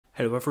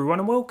Hello everyone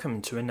and welcome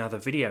to another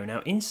video.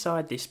 Now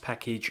inside this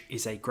package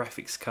is a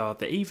graphics card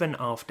that even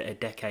after a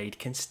decade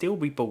can still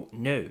be bought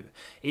new.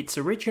 Its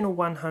original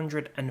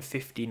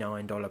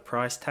 $159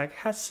 price tag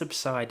has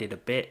subsided a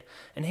bit,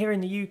 and here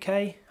in the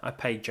UK I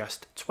paid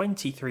just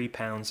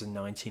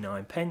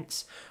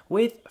 £23.99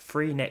 with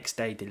free next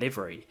day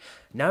delivery.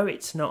 No,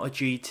 it's not a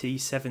GT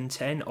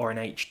 710 or an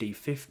HD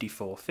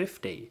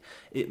 5450.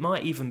 It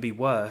might even be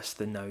worse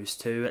than those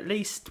two, at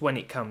least when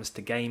it comes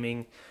to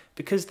gaming,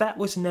 because that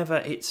was never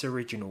its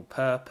original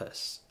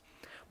purpose.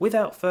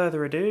 Without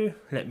further ado,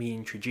 let me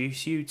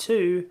introduce you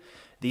to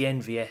the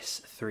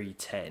NVS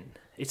 310.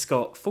 It's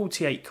got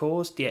 48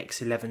 cores,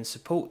 DX11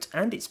 support,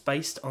 and it's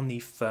based on the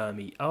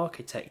Fermi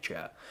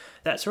architecture.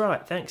 That's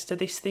right, thanks to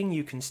this thing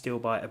you can still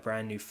buy a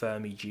brand new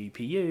Fermi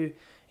GPU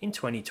in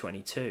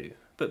 2022.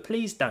 But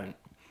please don't,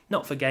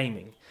 not for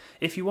gaming.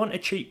 If you want a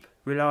cheap,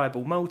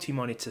 reliable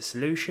multi-monitor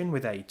solution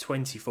with a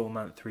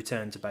 24-month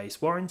return to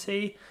base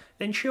warranty,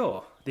 then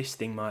sure, this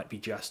thing might be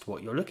just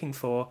what you're looking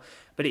for,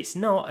 but it's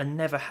not and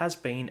never has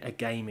been a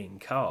gaming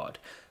card.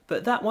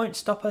 But that won't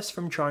stop us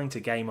from trying to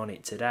game on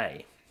it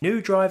today.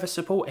 New driver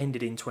support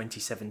ended in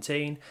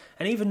 2017,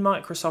 and even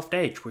Microsoft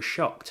Edge was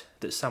shocked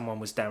that someone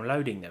was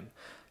downloading them.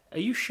 Are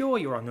you sure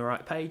you're on the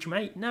right page,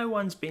 mate? No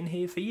one's been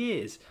here for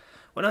years.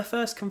 When I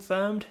first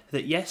confirmed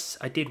that yes,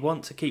 I did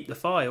want to keep the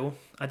file,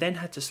 I then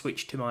had to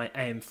switch to my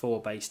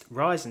AM4 based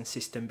Ryzen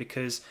system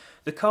because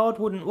the card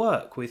wouldn't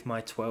work with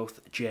my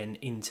 12th gen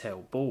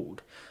Intel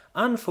board.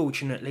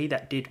 Unfortunately,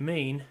 that did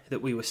mean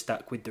that we were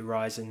stuck with the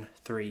Ryzen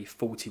 3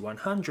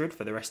 4100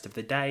 for the rest of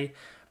the day,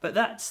 but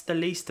that's the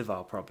least of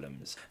our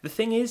problems. The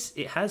thing is,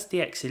 it has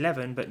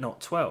DX11 but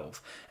not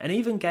 12, and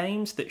even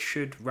games that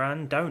should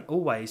run don't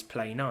always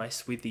play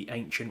nice with the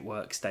ancient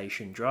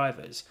workstation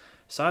drivers.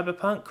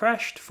 Cyberpunk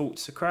crashed,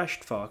 Forza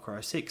crashed, Far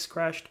Cry 6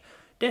 crashed,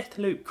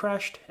 Deathloop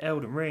crashed,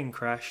 Elden Ring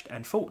crashed,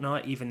 and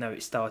Fortnite, even though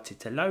it started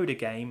to load a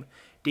game,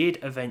 did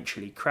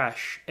eventually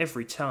crash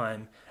every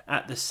time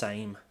at the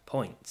same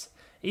point,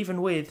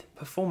 even with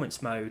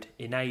performance mode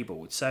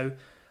enabled. So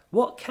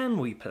what can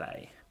we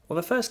play? Well,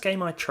 the first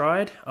game I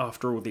tried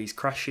after all these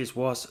crashes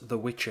was The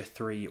Witcher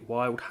 3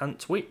 Wild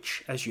Hunt,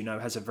 which, as you know,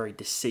 has a very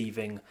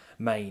deceiving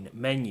main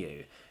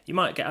menu. You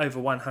might get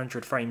over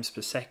 100 frames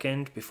per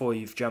second before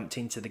you've jumped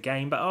into the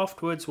game, but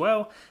afterwards,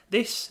 well,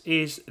 this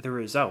is the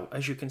result.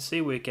 As you can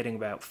see, we're getting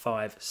about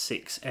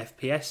 5-6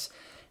 FPS.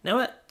 Now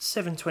at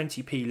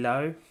 720p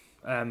low,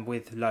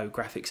 with low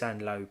graphics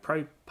and low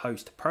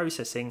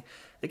post-processing,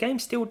 the game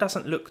still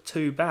doesn't look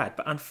too bad,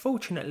 but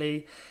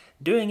unfortunately,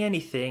 doing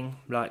anything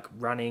like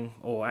running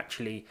or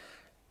actually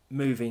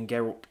moving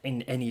Geralt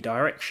in any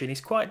direction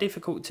is quite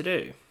difficult to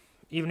do.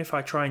 Even if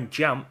I try and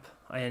jump,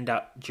 I end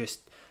up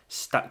just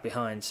stuck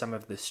behind some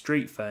of the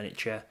street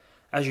furniture,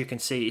 as you can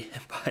see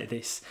by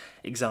this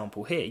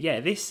example here.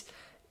 Yeah, this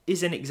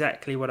isn't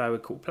exactly what I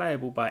would call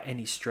playable by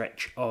any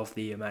stretch of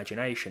the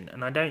imagination,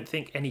 and I don't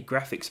think any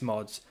graphics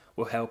mods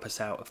will help us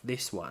out of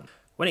this one.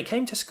 When it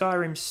came to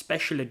Skyrim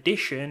Special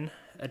Edition,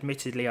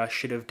 admittedly I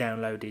should have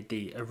downloaded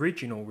the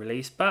original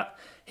release, but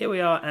here we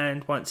are,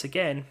 and once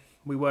again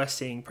we were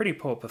seeing pretty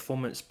poor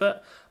performance,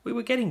 but we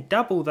were getting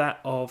double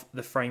that of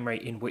the frame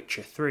rate in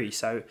Witcher 3,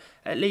 so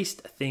at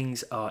least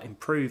things are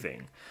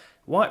improving.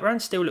 Whiterun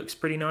still looks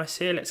pretty nice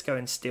here. Let's go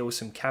and steal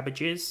some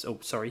cabbages,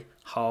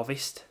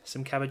 harvest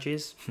some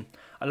cabbages.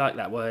 I like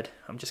that word.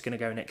 I'm just going to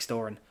go next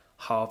door and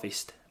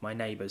harvest my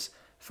neighbour's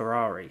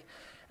Ferrari.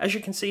 As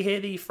you can see here,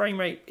 the frame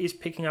rate is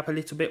picking up a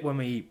little bit when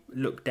we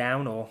look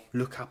down or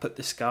look up at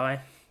the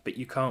sky, but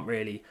you can't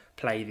really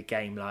play the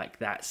game like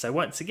that. So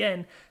once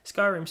again,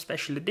 Skyrim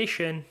Special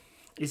Edition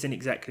isn't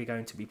exactly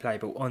going to be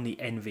playable on the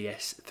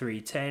NVS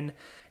 310.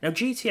 Now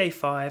GTA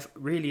 5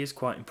 really is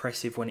quite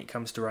impressive when it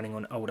comes to running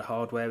on older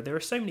hardware. There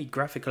are so many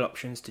graphical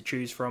options to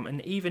choose from,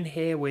 and even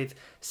here with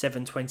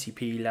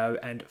 720p low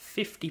and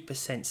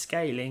 50%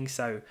 scaling,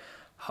 so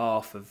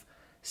half of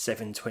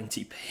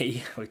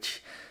 720p,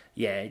 which,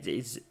 yeah, it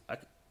is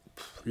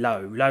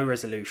low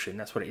resolution,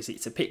 that's what it is.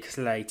 It's a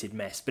pixelated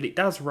mess, but it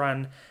does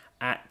run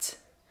at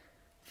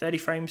 30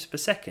 frames per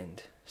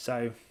second,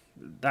 so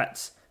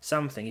that's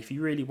something. If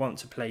you really want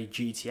to play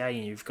GTA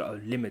and you've got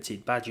a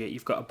limited budget,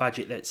 you've got a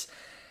budget that's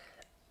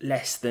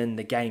less than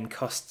the game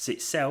costs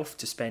itself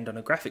to spend on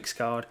a graphics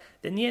card,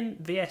 then the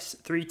NVS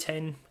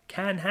 310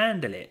 can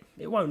handle it.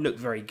 It won't look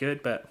very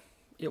good, but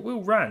it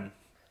will run.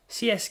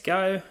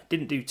 CSGO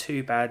didn't do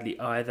too badly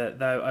either,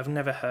 though I've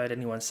never heard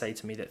anyone say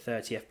to me that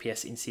 30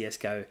 FPS in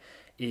CSGO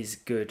is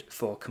good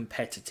for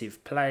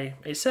competitive play.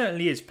 It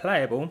certainly is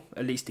playable,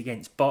 at least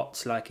against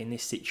bots like in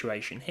this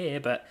situation here,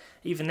 but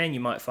even then you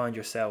might find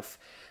yourself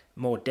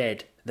more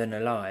dead than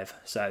alive,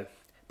 so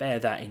bear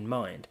that in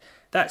mind.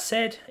 That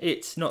said,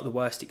 it's not the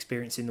worst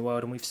experience in the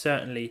world, and we've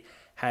certainly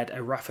had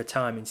a rougher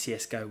time in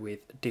CSGO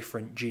with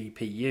different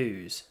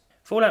GPUs.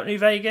 Fallout New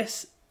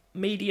Vegas,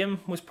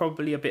 medium was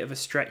probably a bit of a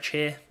stretch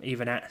here,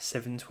 even at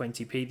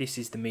 720p. This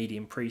is the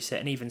medium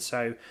preset, and even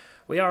so,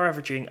 we are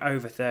averaging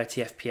over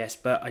 30 FPS,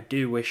 but I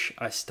do wish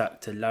I stuck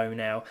to low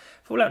now.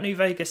 Fallout New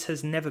Vegas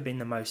has never been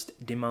the most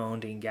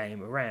demanding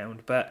game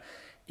around, but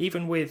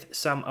even with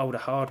some older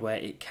hardware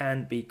it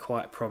can be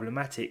quite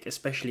problematic,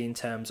 especially in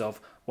terms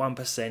of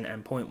 1%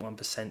 and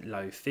 0.1%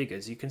 low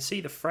figures. You can see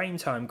the frame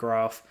time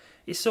graph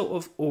is sort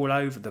of all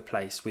over the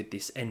place with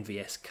this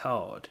NVS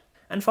card.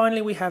 And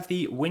finally we have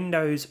the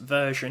Windows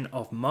version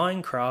of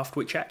Minecraft,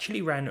 which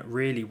actually ran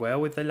really well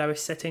with the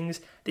lowest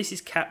settings. This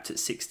is capped at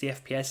 60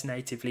 FPS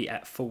natively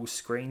at full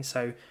screen,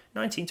 so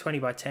 1920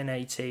 by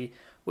 1080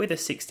 with a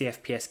 60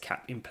 FPS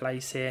cap in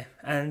place here,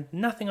 and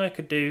nothing I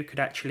could do could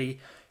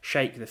actually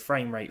shake the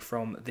frame rate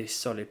from this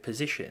solid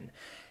position.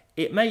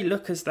 It may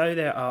look as though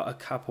there are a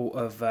couple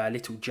of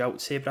little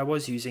jolts here, but I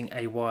was using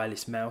a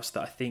wireless mouse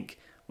that I think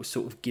was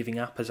sort of giving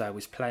up as I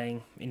was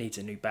playing. It needs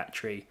a new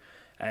battery.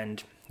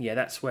 And yeah,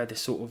 that's where the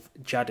sort of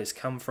judders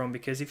come from,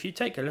 because if you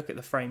take a look at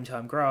the frame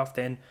time graph,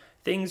 then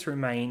things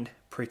remained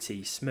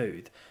pretty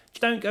smooth.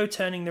 Don't go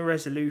turning the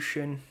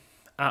resolution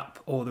up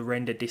or the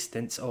render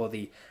distance or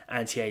the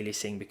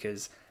anti-aliasing,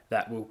 because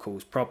that will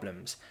cause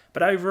problems.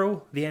 But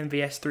overall, the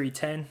NVS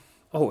 310,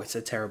 oh, it's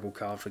a terrible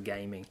card for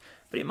gaming,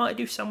 but it might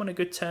do someone a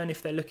good turn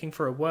if they're looking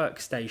for a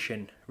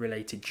workstation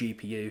related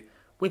GPU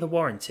with a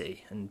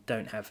warranty and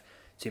don't have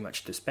too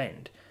much to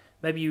spend.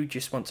 Maybe you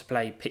just want to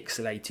play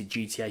pixelated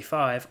GTA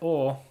 5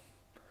 or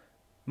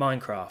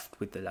Minecraft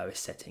with the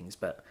lowest settings,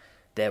 but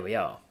there we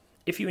are.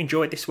 If you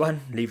enjoyed this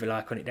one, leave a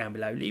like on it down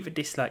below, leave a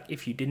dislike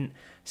if you didn't,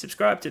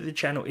 subscribe to the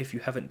channel if you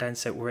haven't done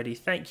so already.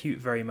 Thank you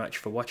very much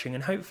for watching,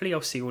 and hopefully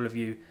I'll see all of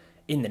you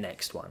in the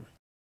next one.